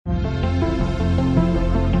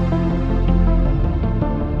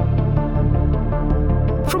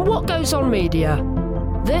What Goes On Media.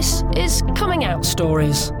 This is Coming Out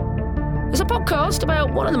Stories. It's a podcast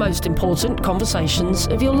about one of the most important conversations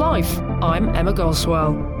of your life. I'm Emma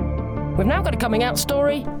Goswell. We've now got a coming out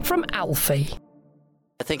story from Alfie.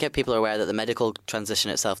 I think people are aware that the medical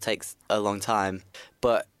transition itself takes a long time,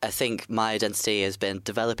 but I think my identity has been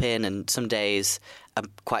developing, and some days I'm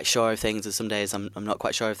quite sure of things and some days I'm not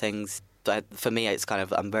quite sure of things. But for me, it's kind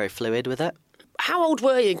of, I'm very fluid with it. How old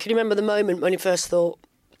were you? Can you remember the moment when you first thought,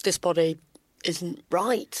 this body isn't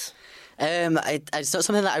right? It's not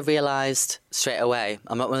something that I realised straight away.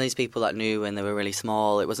 I'm not one of these people that knew when they were really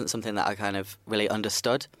small. It wasn't something that I kind of really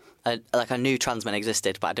understood. I knew trans men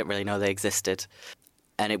existed, but I didn't really know they existed.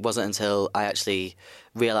 And it wasn't until I actually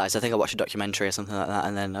realised, I think I watched a documentary or something like that,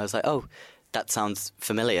 and then I was like, oh, that sounds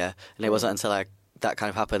familiar. And it wasn't until that kind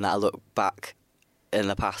of happened that I looked back in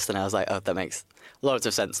the past and I was like, oh, that makes loads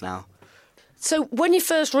of sense now. So when you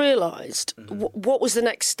first realised, what was the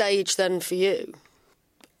next stage then for you?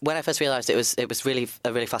 When I first realised, it was really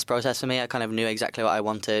a really fast process for me. I kind of knew exactly what I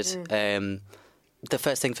wanted. The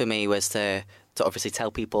first thing for me was to obviously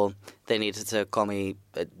tell people they needed to call me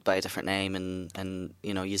by a different name and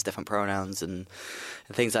you know, use different pronouns and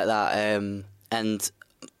things like that. And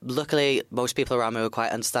luckily, most people around me were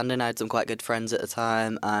quite understanding. I had some quite good friends at the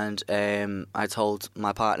time, and I told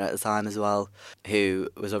my partner at the time as well, who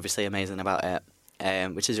was obviously amazing about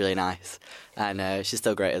it, which is really nice. And she's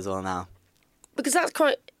still great as well now. Because that's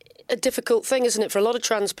quite a difficult thing, isn't it? For a lot of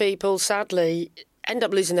trans people, sadly, end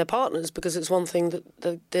up losing their partners because it's one thing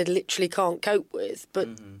that they literally can't cope with.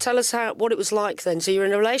 But tell us what it was like then. So you're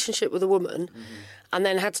in a relationship with a woman and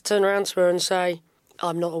then had to turn around to her and say,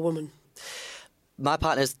 I'm not a woman. My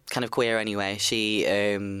partner's kind of queer anyway. She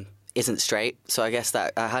isn't straight, so I guess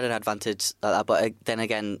that I had an advantage like that. But then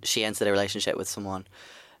again, she entered a relationship with someone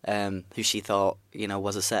who she thought, you know,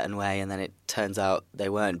 was a certain way, and then it turns out they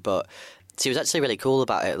weren't. But she was actually really cool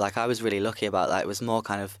about it. Like, I was really lucky about that. It was more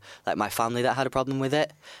kind of like my family that had a problem with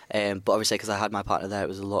it. But obviously, because I had my partner there, it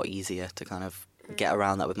was a lot easier to kind of get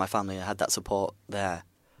around that with my family. I had that support there.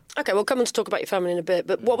 OK, we'll come on to talk about your family in a bit.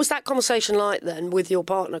 But what was that conversation like then with your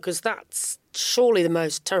partner? Because that's surely the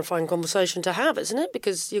most terrifying conversation to have, isn't it?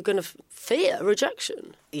 Because you're going to fear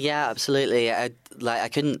rejection. Yeah, absolutely. I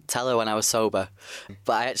couldn't tell her when I was sober,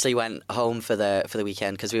 but I actually went home for the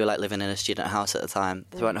weekend because we were living in a student house at the time.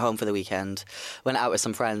 So I went home for the weekend, went out with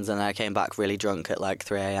some friends, and I came back really drunk at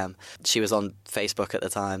 3 a.m. She was on Facebook at the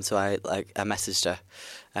time, so I messaged her,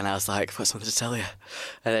 and I was like, "I've got something to tell you,"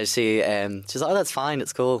 and then she's like, "Oh, that's fine,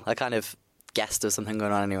 it's cool." I kind of guessed there was something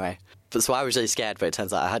going on anyway. But so I was really scared, but it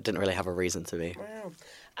turns out I didn't really have a reason to be. Wow.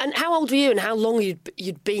 And how old were you, and how long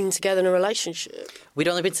you'd been together in a relationship? We'd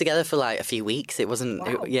only been together for a few weeks. It wasn't,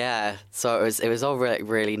 wow. So it was all really,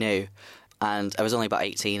 really new, and I was only about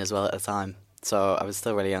 18 as well at the time. So I was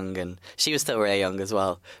still really young, and she was still really young as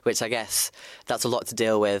well. Which I guess that's a lot to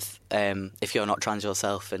deal with if you're not trans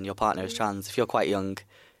yourself and your partner is trans. If you're quite young,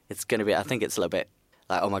 it's going to be. I think it's a little bit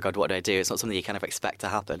like, oh my God, what do I do? It's not something you kind of expect to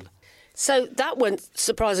happen. So that went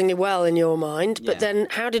surprisingly well in your mind, but then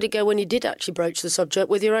how did it go when you did actually broach the subject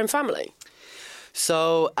with your own family?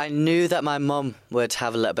 So I knew that my mum would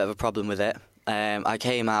have a little bit of a problem with it. I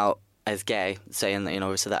came out as gay, saying that, you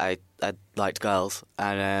know, so that I liked girls,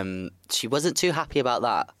 and she wasn't too happy about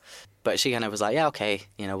that. But she kind of was like, yeah, okay,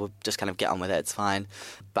 you know, we'll just kind of get on with it, it's fine.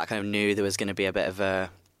 But I kind of knew there was going to be a bit of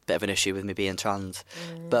an issue with me being trans.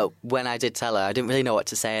 But when I did tell her, I didn't really know what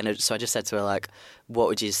to say, and so I just said to her, what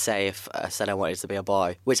would you say if I said I wanted to be a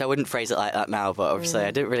boy? Which I wouldn't phrase it like that now, but obviously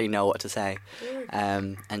I didn't really know what to say.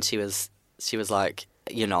 And she was like,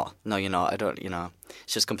 you're not. No, you're not. I don't, you know.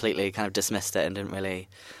 She just completely kind of dismissed it and didn't really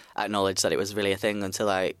acknowledge that it was really a thing until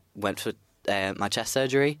I went for my chest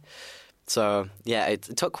surgery. So, yeah, it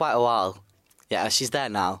took quite a while. Yeah, she's there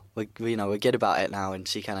now. We're good about it now, and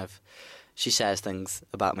she shares things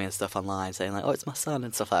about me and stuff online, saying oh, it's my son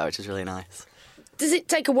and stuff like that, which is really nice. Does it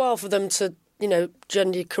take a while for them to, you know,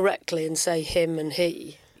 gender you correctly and say him and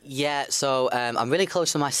he? Yeah, so I'm really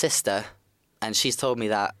close to my sister, and she's told me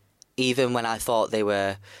that even when I thought they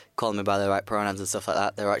were calling me by the right pronouns and stuff like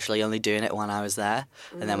that, they were actually only doing it when I was there.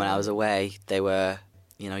 And then when I was away, they were,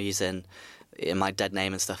 you know, using my dead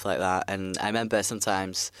name and stuff like that. And I remember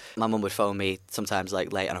sometimes my mum would phone me sometimes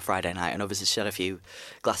late on a Friday night, and obviously she had a few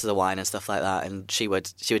glasses of wine and stuff like that, and she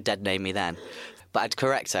would dead name me then. But I'd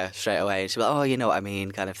correct her straight away, and she'd be like, oh, you know what I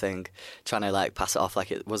mean, kind of thing, trying to pass it off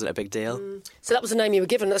like it wasn't a big deal. So that was the name you were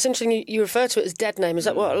given. That's interesting you refer to it as dead name. Is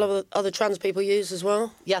that what a lot of other trans people use as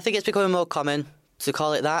well? Yeah, I think it's becoming more common to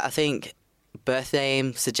call it that. I think birth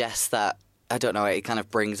name suggests that I don't know, it kind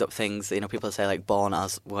of brings up things, people say, like, born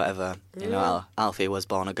as whatever, Alfie was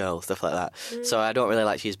born a girl, stuff like that. So I don't really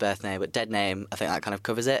like to use birth name, but dead name, I think that kind of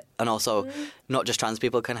covers it. And also, not just trans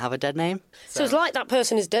people can have a dead name. So it's like that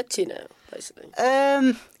person is dead to you now, basically?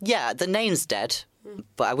 Yeah, the name's dead,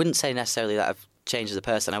 but I wouldn't say necessarily that I've changed as a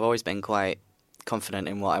person. I've always been quite confident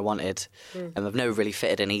in what I wanted, and I've never really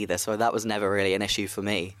fitted in either, so that was never really an issue for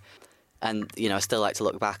me. And, I still like to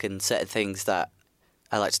look back and certain things that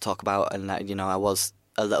I like to talk about, and that, I was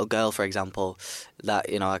a little girl, for example, that,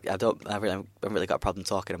 I haven't really got a problem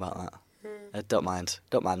talking about that. I don't mind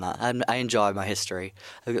that. And I enjoy my history.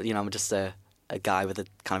 I'm just a guy with a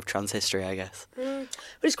kind of trans history, I guess. But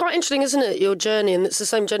it's quite interesting, isn't it, your journey, and it's the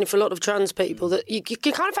same journey for a lot of trans people, that you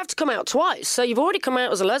kind of have to come out twice. So you've already come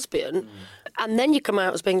out as a lesbian, and then you come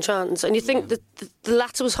out as being trans, and you think that the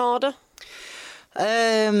latter was harder?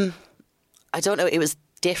 I don't know, it was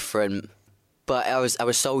different, but I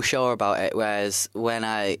was so sure about it, whereas when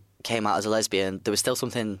I came out as a lesbian, there was still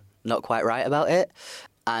something not quite right about it.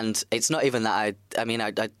 And it's not even that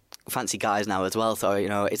I fancy guys now as well, so,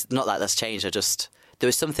 it's not that that's changed. I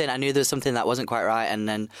knew there was something that wasn't quite right, and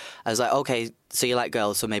then I was like, okay, so you like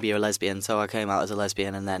girls, so maybe you're a lesbian. So I came out as a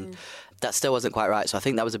lesbian, and then that still wasn't quite right. So I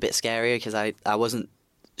think that was a bit scarier, because I wasn't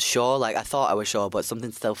sure. Like, I thought I was sure, but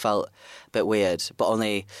something still felt a bit weird. But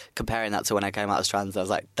only comparing that to when I came out as trans, I was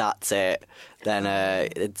like, that's it. Then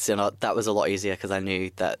that was a lot easier, because I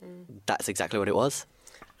knew that that's exactly what it was.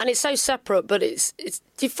 And it's so separate, but it's.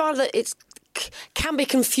 Do you find that it can be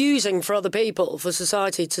confusing for other people, for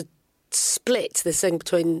society, to split this thing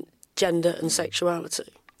between gender and sexuality?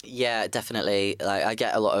 Yeah, definitely. Like, I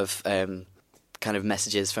get a lot of kind of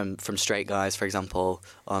messages from straight guys, for example,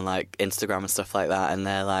 on like Instagram and stuff like that, and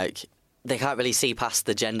they're like, they can't really see past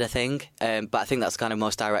the gender thing. But I think that's kind of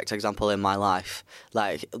most direct example in my life.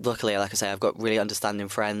 Like, luckily, like I say, I've got really understanding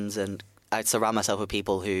friends, and I surround myself with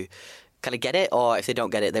people who kind of get it, or if they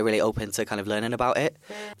don't get it, they're really open to kind of learning about it.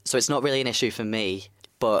 So it's not really an issue for me,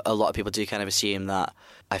 but a lot of people do kind of assume that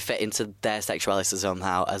I fit into their sexuality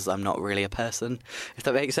somehow, as I'm not really a person, if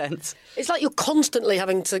that makes sense. It's like you're constantly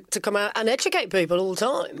having to come out and educate people all the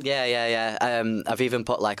time. Yeah. I've even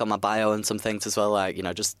put, like, on my bio and some things as well, like,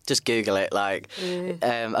 just Google it. Like,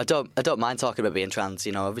 I don't mind talking about being trans.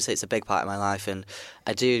 Obviously it's a big part of my life, and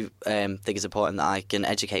I do think it's important that I can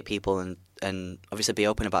educate people and obviously be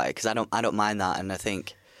open about it, because I don't mind that, and I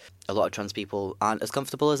think a lot of trans people aren't as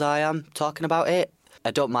comfortable as I am talking about it. I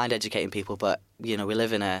don't mind educating people, but we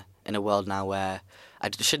live in a world now where I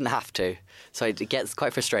shouldn't have to, so it gets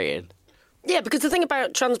quite frustrating. Yeah, because the thing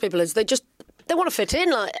about trans people is they want to fit in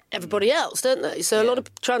like everybody else, don't they? So a lot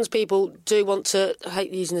of trans people do want to, I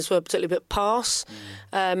hate using this word particularly, but pass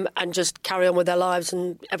and just carry on with their lives,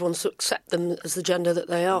 and everyone's to accept them as the gender that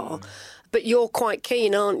they are. But you're quite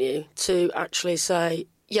keen, aren't you, to actually say,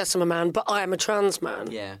 yes, I'm a man, but I am a trans man,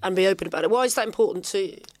 and be open about it. Why is that important to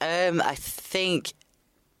you? I think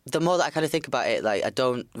the more that I kind of think about it, like, I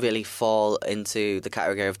don't really fall into the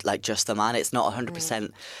category of, like, just a man. It's not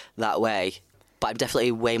 100% that way. But I'm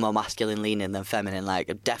definitely way more masculine leaning than feminine. Like,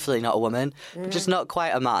 I'm definitely not a woman, but just not quite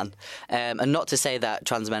a man. And not to say that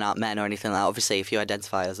trans men aren't men or anything like that. Obviously, if you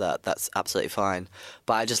identify as that, that's absolutely fine.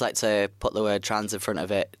 But I just like to put the word trans in front of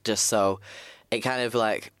it, just so it kind of,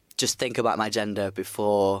 like, just think about my gender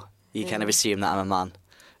before you kind of assume that I'm a man,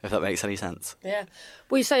 if that makes any sense. Yeah.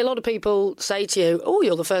 Well, you say a lot of people say to you, oh,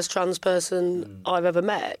 you're the first trans person I've ever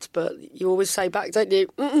met, but you always say back, don't you?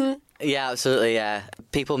 Mm-mm. Yeah, absolutely, yeah.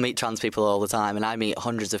 People meet trans people all the time, and I meet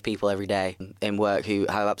hundreds of people every day in work who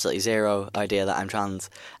have absolutely zero idea that I'm trans.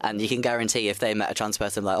 And you can guarantee if they met a trans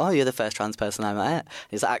person, like, oh, you're the first trans person I met.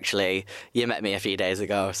 It's actually, you met me a few days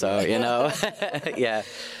ago, so, yeah.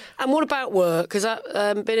 And what about work? Has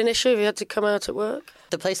that been an issue? Have you had to come out at work?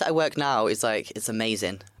 The place that I work now is, like, it's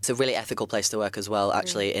amazing. It's a really ethical place to work as well,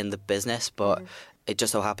 actually, in the business, but it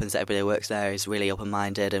just so happens that everybody who works there is really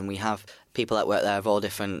open-minded, and we have people that work there of all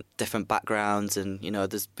different backgrounds, and,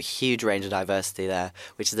 there's a huge range of diversity there,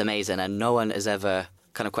 which is amazing, and no one has ever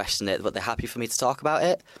kind of questioned it, but they're happy for me to talk about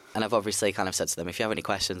it. And I've obviously kind of said to them, if you have any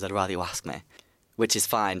questions, I'd rather you ask me, which is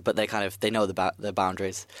fine, but they know the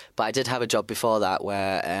boundaries. But I did have a job before that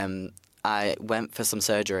where I went for some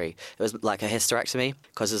surgery. It was like a hysterectomy,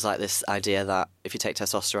 because there's like this idea that if you take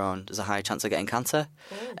testosterone, there's a higher chance of getting cancer.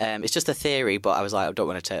 It's just a theory, but I was like, I don't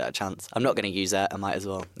want to take that chance. I'm not going to use it. I might as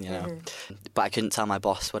well, But I couldn't tell my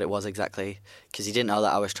boss what it was exactly, because he didn't know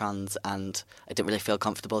that I was trans, and I didn't really feel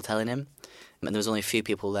comfortable telling him. And there was only a few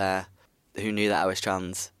people there who knew that I was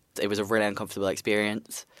trans. It was a really uncomfortable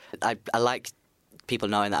experience. I like people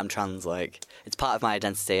knowing that I'm trans, like, it's part of my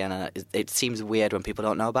identity, and it seems weird when people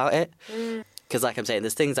don't know about it. Because like I'm saying,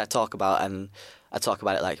 there's things I talk about, and I talk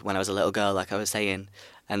about it like when I was a little girl, like I was saying,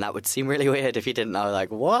 and that would seem really weird if you didn't know, like,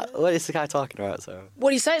 what is the guy talking about? So,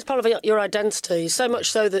 well, you say it's part of your identity, so much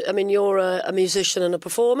so that, I mean, you're a musician and a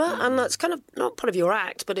performer, and that's kind of not part of your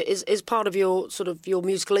act, but it is part of your sort of your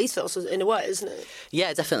musical ethos in a way, isn't it?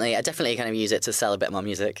 Yeah, definitely. I definitely kind of use it to sell a bit more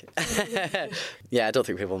music. Yeah, I don't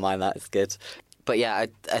think people mind that. It's good. But yeah,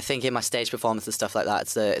 I think in my stage performance and stuff like that,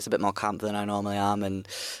 it's a bit more camp than I normally am, and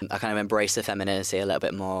I kind of embrace the femininity a little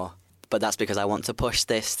bit more. But that's because I want to push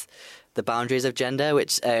the boundaries of gender,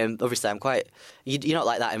 which obviously I'm quite... You're not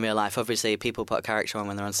like that in real life. Obviously, people put a character on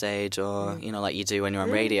when they're on stage, or, you know, like you do when you're on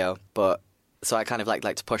radio. But so I kind of like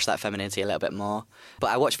to push that femininity a little bit more. But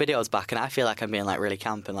I watch videos back, and I feel like I'm being like really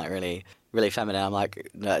camp and like really, really feminine. I'm like,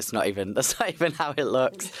 no, that's not even how it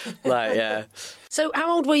looks. Like, yeah. So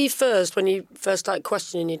how old were you when you first started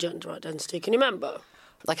questioning your gender identity? Can you remember?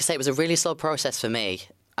 Like I say, it was a really slow process for me.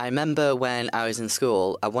 I remember when I was in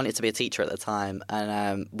school, I wanted to be a teacher at the time,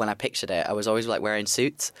 and when I pictured it, I was always like wearing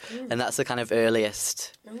suits, and that's the kind of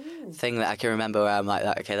earliest thing that I can remember where I'm like,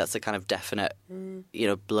 okay, that's the kind of definite, you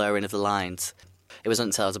know, blurring of the lines. It wasn't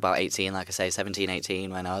until I was about 18, like I say, 17,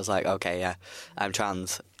 18, when I was like, okay, yeah, I'm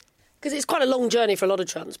trans. Because it's quite a long journey for a lot of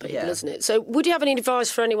trans people, isn't it? So would you have any advice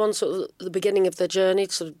for anyone sort of at the beginning of their journey,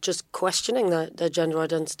 sort of just questioning their gender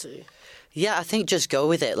identity? Yeah, I think just go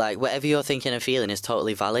with it. Like, whatever you're thinking and feeling is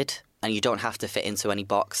totally valid, and you don't have to fit into any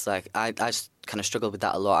box. Like, I kind of struggled with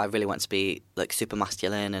that a lot. I really want to be, like, super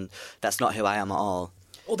masculine, and that's not who I am at all.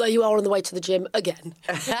 Although you are on the way to the gym again.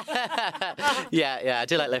 Yeah, I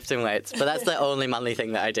do like lifting weights, but that's the only manly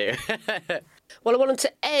thing that I do. Well, I wanted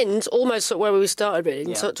to end almost where we started,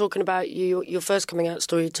 really, talking about your first coming out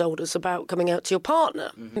story. You told us about coming out to your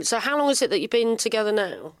partner. Mm-hmm. So how long is it that you've been together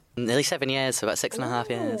now? Nearly 7 years, so about 6.5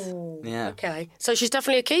 years. Yeah. Okay. So she's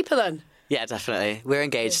definitely a keeper then? Yeah, definitely. We're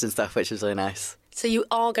engaged and stuff, which is really nice. So you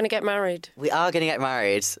are going to get married? We are going to get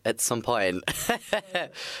married at some point.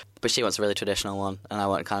 But she wants a really traditional one, and I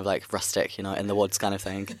want kind of like rustic, you know, in the woods kind of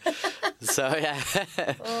thing. So, yeah.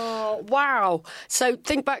 Oh, wow. So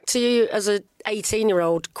think back to you as a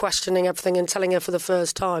 18-year-old questioning everything and telling her for the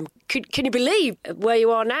first time. Can you believe where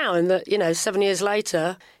you are now, and that, you know, 7 years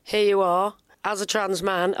later, here you are as a trans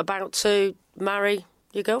man about to marry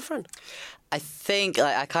your girlfriend? I think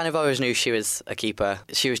I kind of always knew she was a keeper.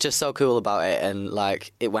 She was just so cool about it, and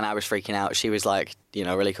like when I was freaking out, she was like, you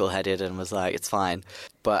know, really cool-headed and was like, it's fine.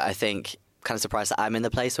 But I think kind of surprised that I'm in the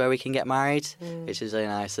place where we can get married, which is really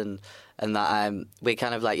nice, and that we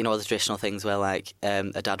kind of like, you know, all the traditional things where like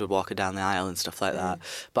a dad would walk her down the aisle and stuff like that.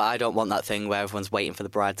 But I don't want that thing where everyone's waiting for the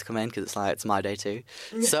bride to come in, because it's like, it's my day too.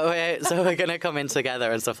 So we're going to come in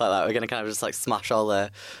together and stuff like that. We're going to kind of just like smash all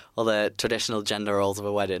the traditional gender roles of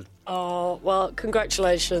a wedding. Oh, well,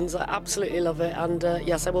 congratulations. I absolutely love it. And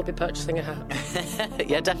yes, I will be purchasing a hat.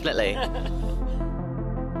 Yeah, definitely.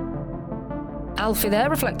 Alfie there,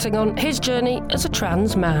 reflecting on his journey as a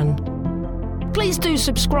trans man. Please do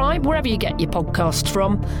subscribe wherever you get your podcasts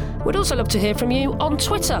from. We'd also love to hear from you on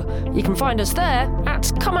Twitter. You can find us there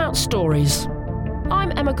at Come Out Stories.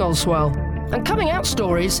 I'm Emma Goswell, and Coming Out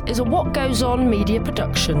Stories is a What Goes On media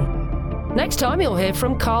production. Next time you'll hear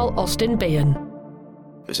from Carl Austin Behan.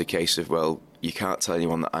 It's a case of, well, you can't tell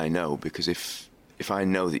anyone that I know, because if I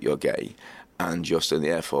know that you're gay and you're still in the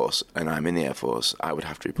Air Force and I'm in the Air Force, I would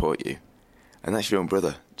have to report you. And that's your own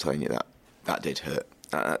brother telling you that. That did hurt.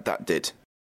 That did